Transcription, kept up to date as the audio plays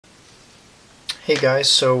Hey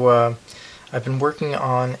guys, I've been working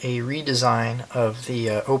on a redesign of the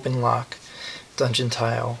OpenLock dungeon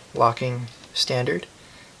tile locking standard,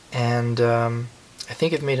 and I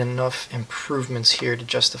think I've made enough improvements here to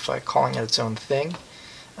justify calling it its own thing,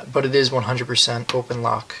 but it is 100%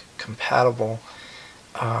 OpenLock compatible,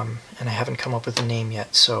 and I haven't come up with a name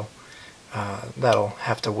yet, so that'll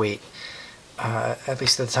have to wait. At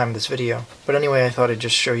least at the time of this video. But anyway, I thought I'd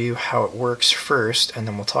just show you how it works first, and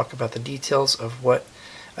then we'll talk about the details of what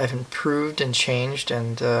I've improved and changed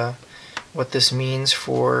and what this means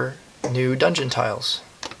for new dungeon tiles.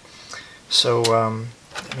 I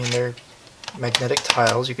mean, they're magnetic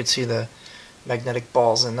tiles. You could see the magnetic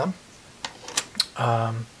balls in them.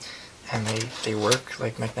 And they work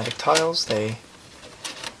like magnetic tiles. They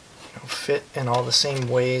fit in all the same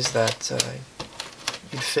ways that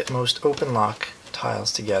you'd fit most OpenLock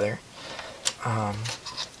tiles together.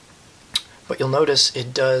 But you'll notice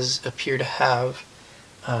it does appear to have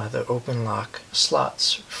the OpenLock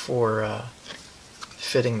slots for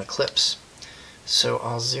fitting the clips. So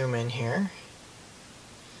I'll zoom in here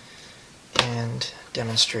and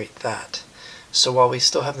demonstrate that. So while we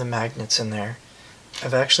still have the magnets in there,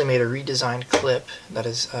 I've actually made a redesigned clip that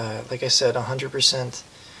is, like I said, 100%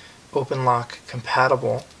 OpenLock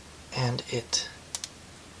compatible, and it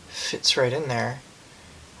fits right in there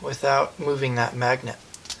without moving that magnet.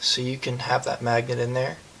 So you can have that magnet in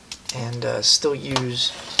there and still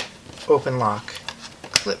use OpenLock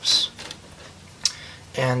clips.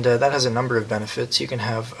 And that has a number of benefits. You can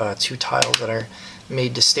have two tiles that are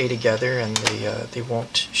made to stay together, and they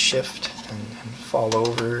won't shift and fall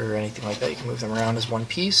over or anything like that. You can move them around as one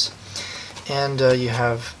piece. And you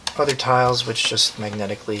have other tiles which just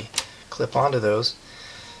magnetically clip onto those.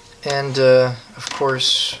 And of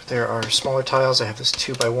course there are smaller tiles. I have this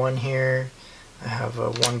 2x1 here. I have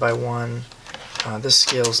a 1x1. This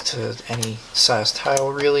scales to any size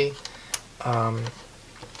tile really. I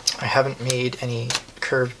haven't made any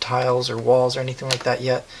curved tiles or walls or anything like that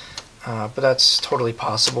yet, but that's totally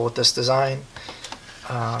possible with this design.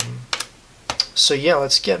 So yeah,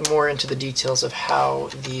 let's get more into the details of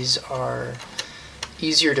how these are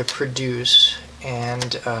easier to produce,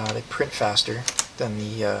 and they print faster than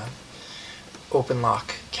the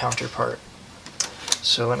OpenLock counterpart.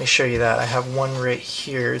 So let me show you that. I have one right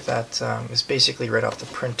here that is basically right off the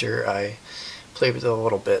printer. I played with it a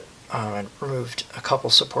little bit and removed a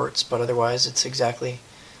couple supports, but otherwise it's exactly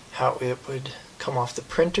how it would come off the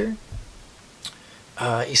printer.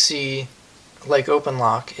 You see, like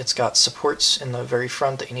OpenLock, it's got supports in the very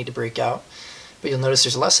front that you need to break out, but you'll notice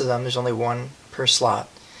there's less of them. There's only one per slot.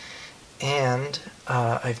 And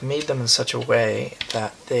I've made them in such a way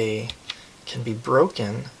that they can be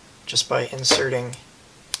broken just by inserting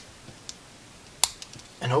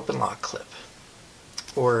an OpenLock clip,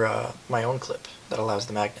 or my own clip that allows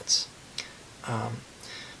the magnets.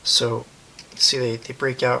 So see, they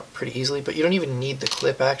break out pretty easily, but you don't even need the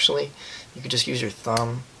clip actually. You could just use your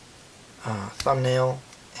thumbnail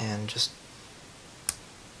and just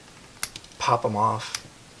pop them off.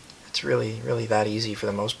 It's really that easy for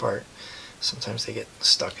the most part. Sometimes they get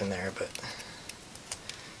stuck in there, but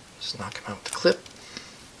just knock them out with the clip.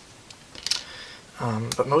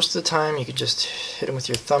 But most of the time you could just hit them with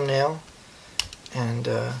your thumbnail, and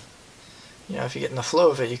if you get in the flow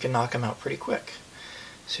of it, you can knock them out pretty quick.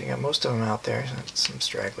 So you got most of them out there, some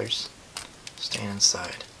stragglers staying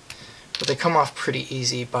inside. But they come off pretty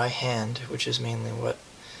easy by hand, which is mainly what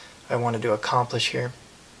I wanted to accomplish here.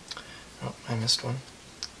 Oh, I missed one.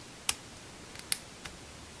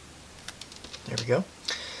 There we go.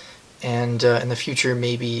 And in the future,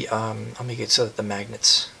 maybe I'll make it so that the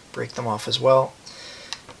magnets break them off as well.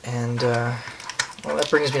 And well, that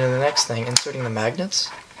brings me to the next thing. Inserting the magnets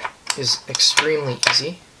is extremely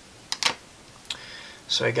easy.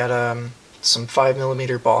 So I got some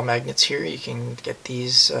 5mm ball magnets here. You can get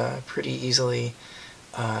these pretty easily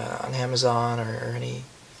on Amazon or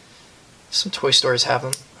some toy stores have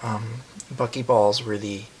them. Buckyballs were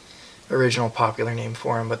the original popular name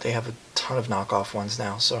for them, but they have a ton of knockoff ones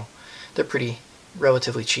now, so they're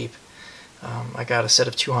relatively cheap. I got a set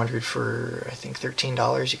of 200 for I think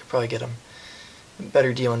 $13. You could probably get them a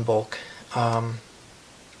better deal in bulk.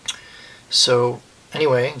 So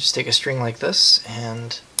anyway, just take a string like this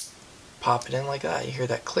and pop it in like that. You hear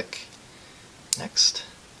that click. Next.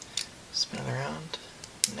 Spin it around.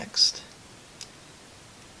 Next.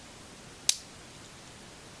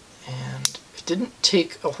 And it didn't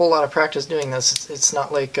take a whole lot of practice doing this. It's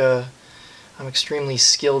not like I'm extremely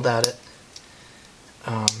skilled at it.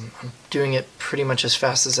 I'm doing it pretty much as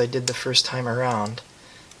fast as I did the first time around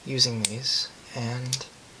using these, and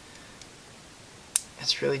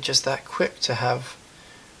it's really just that quick to have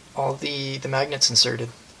all the magnets inserted,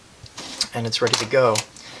 and it's ready to go.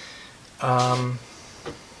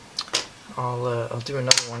 I'll do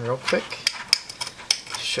another one real quick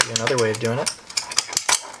to show you another way of doing it.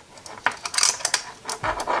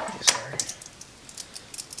 These are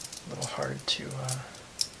a little hard to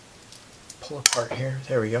pull apart here.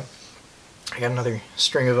 There we go. I got another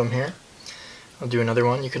string of them here. I'll do another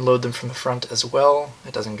one. You can load them from the front as well.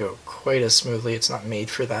 It doesn't go quite as smoothly. It's not made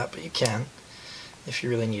for that, but you can if you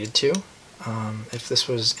really needed to. If this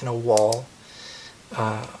was in a wall,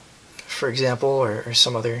 for example, or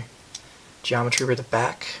some other geometry where the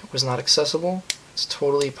back was not accessible, it's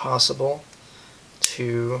totally possible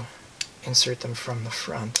to insert them from the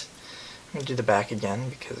front. I'm going to do the back again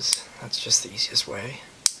because that's just the easiest way.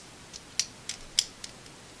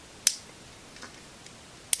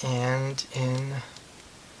 And in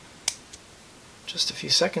just a few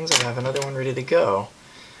seconds I have another one ready to go.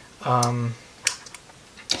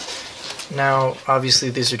 Now obviously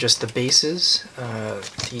these are just the bases.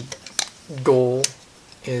 The goal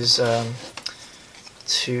is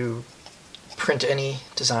to print any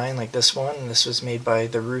design like this one. This was made by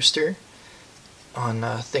the Rooster on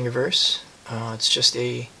Thingiverse. It's just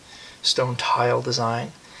a stone tile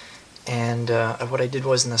design, and what I did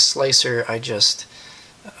was in the slicer I just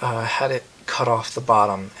had it cut off the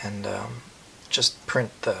bottom and just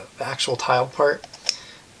print the actual tile part.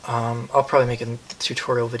 I'll probably make a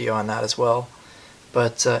tutorial video on that as well,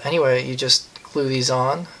 but anyway, you just glue these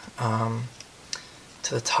on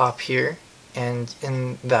to the top here, and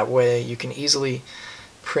in that way you can easily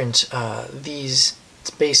print these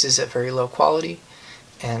bases at very low quality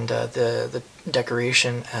and the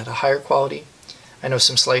decoration at a higher quality. I know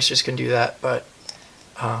some slicers can do that, but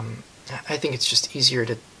I think it's just easier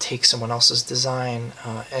to take someone else's design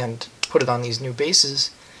and put it on these new bases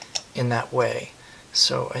in that way.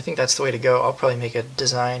 So I think that's the way to go. I'll probably make a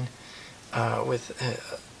design with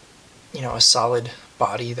a solid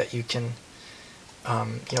body that you can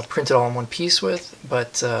print it all in one piece with,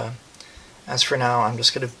 but as for now I'm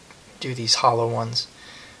just going to do these hollow ones.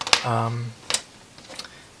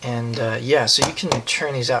 Yeah, so you can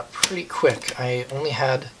churn these out pretty quick. I only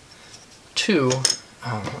had two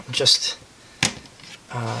just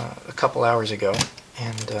a couple hours ago,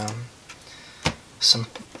 and some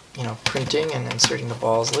printing and inserting the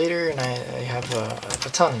balls later, and I have a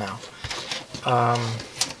ton now.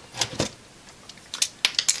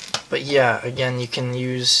 But yeah, again, you can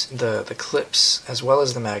use the clips as well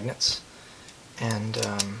as the magnets, and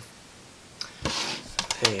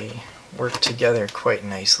they work together quite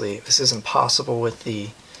nicely. This isn't possible with the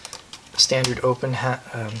standard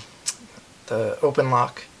the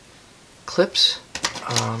OpenLock clips.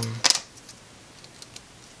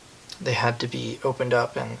 They had to be opened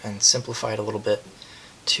up and simplified a little bit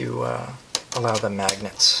to allow the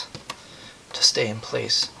magnets to stay in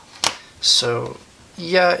place. So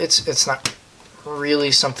yeah, it's not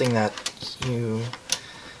really something that you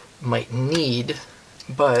might need,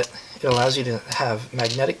 but it allows you to have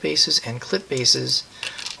magnetic bases and clip bases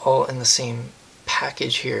all in the same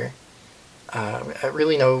package here at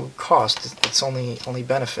really no cost. It's only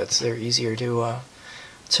benefits. They're easier to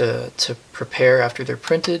prepare after they're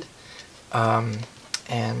printed,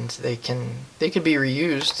 and they could be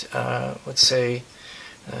reused. Let's say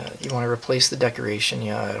you want to replace the decoration.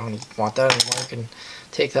 Yeah, I don't want that anymore. You can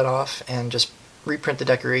take that off and just reprint the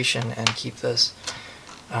decoration and keep this.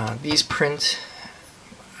 These print.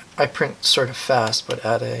 I print sort of fast, but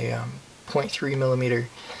at a 0.3 millimeter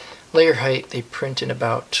layer height, they print in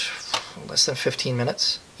about less than 15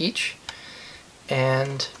 minutes each,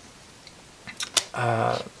 and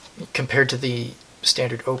compared to the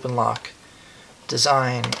standard OpenLock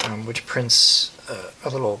design, which prints a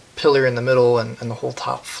little pillar in the middle and the whole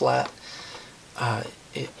top flat,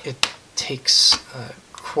 it takes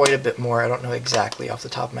quite a bit more. I don't know exactly off the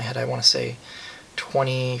top of my head. I want to say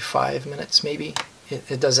 25 minutes maybe.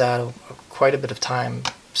 It does add quite a bit of time,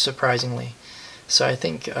 surprisingly. So I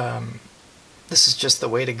think this is just the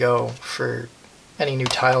way to go for any new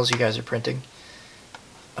tiles you guys are printing.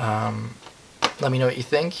 Let me know what you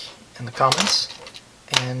think in the comments,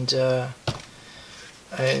 and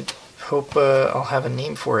I hope I'll have a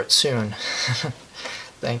name for it soon.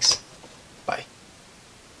 Thanks.